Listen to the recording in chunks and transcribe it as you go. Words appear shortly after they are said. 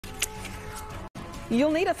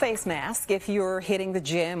You'll need a face mask if you're hitting the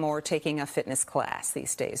gym or taking a fitness class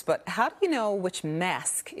these days. But how do you know which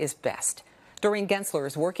mask is best? Doreen Gensler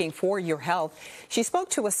is working for Your Health. She spoke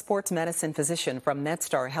to a sports medicine physician from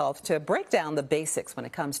MedStar Health to break down the basics when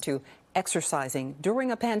it comes to exercising during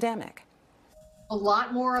a pandemic. A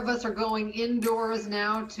lot more of us are going indoors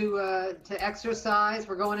now to exercise.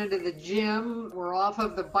 We're going into the gym. We're off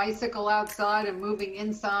of the bicycle outside and moving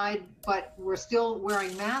inside, but we're still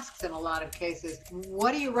wearing masks in a lot of cases.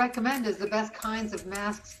 What do you recommend as the best kinds of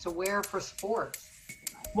masks to wear for sports?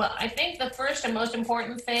 Well, I think the first and most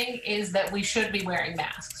important thing is that we should be wearing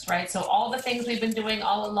masks, right? So all the things we've been doing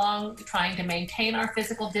all along, trying to maintain our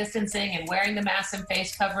physical distancing and wearing the mask and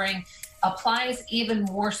face covering, applies even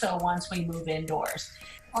more so once we move indoors.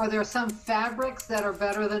 Are there some fabrics that are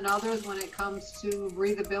better than others when it comes to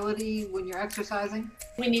breathability when you're exercising?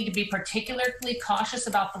 We need to be particularly cautious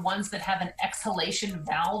about the ones that have an exhalation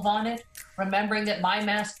valve on it. Remembering that my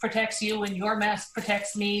mask protects you and your mask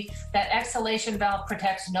protects me, that exhalation valve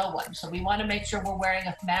protects no one. So we want to make sure we're wearing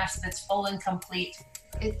a mask that's full and complete.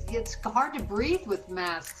 It's hard to breathe with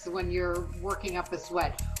masks when you're working up a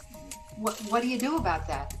sweat. What do you do about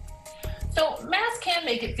that? So masks can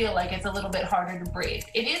make it feel like it's a little bit harder to breathe.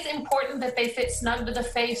 It is important that they fit snug to the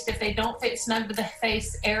face. If they don't fit snug to the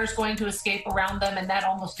face, air is going to escape around them, and that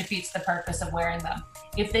almost defeats the purpose of wearing them.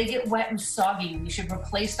 If they get wet and soggy, we should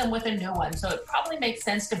replace them with a new one. So it probably makes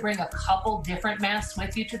sense to bring a couple different masks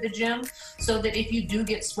with you to the gym so that if you do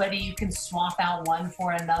get sweaty, you can swap out one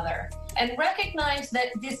for another. And recognize that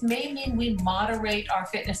this may mean we moderate our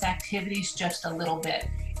fitness activities just a little bit.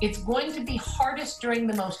 It's going to be hardest during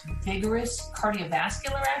the most vigorous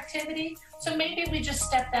cardiovascular activity, so maybe we just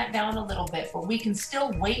step that down a little bit, but we can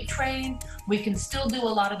still weight train, we can still do a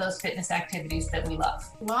lot of those fitness activities that we love.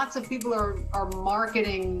 Lots of people are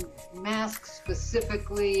marketing masks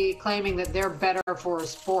specifically, claiming that they're better for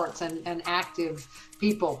sports and active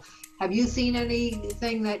people. Have you seen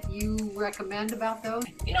anything that you recommend about those?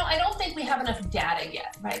 You know, I don't think we have enough data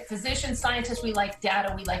yet, right? Physicians, scientists, we like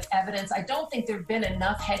data, we like evidence. I don't think there have been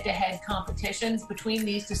enough head-to-head competitions between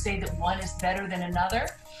these to say that one is better than another.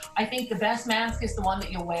 I think the best mask is the one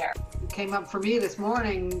that you wear. It came up for me this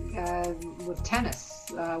morning with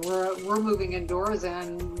tennis. We're moving indoors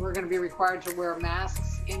and we're going to be required to wear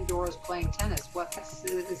masks indoors playing tennis.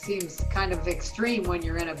 It seems kind of extreme when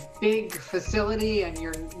you're in a big facility and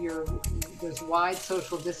there's wide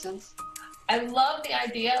social distance. I love the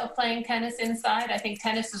idea of playing tennis inside. I think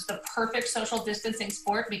tennis is the perfect social distancing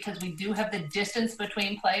sport because we do have the distance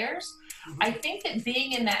between players. I think that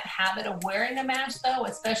being in that habit of wearing a mask, though,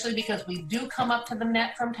 especially because we do come up to the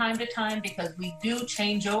net from time to time, because we do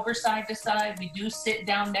change over side to side, we do sit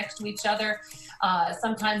down next to each other,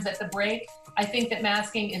 sometimes at the break, I think that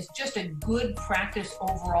masking is just a good practice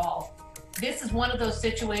overall. This is one of those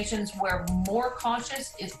situations where more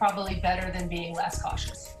cautious is probably better than being less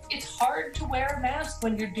cautious. It's hard to wear a mask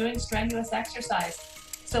when you're doing strenuous exercise.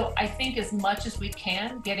 So I think as much as we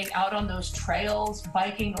can, getting out on those trails,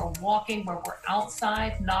 biking or walking where we're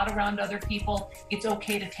outside, not around other people, it's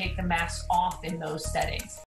okay to take the mask off in those settings.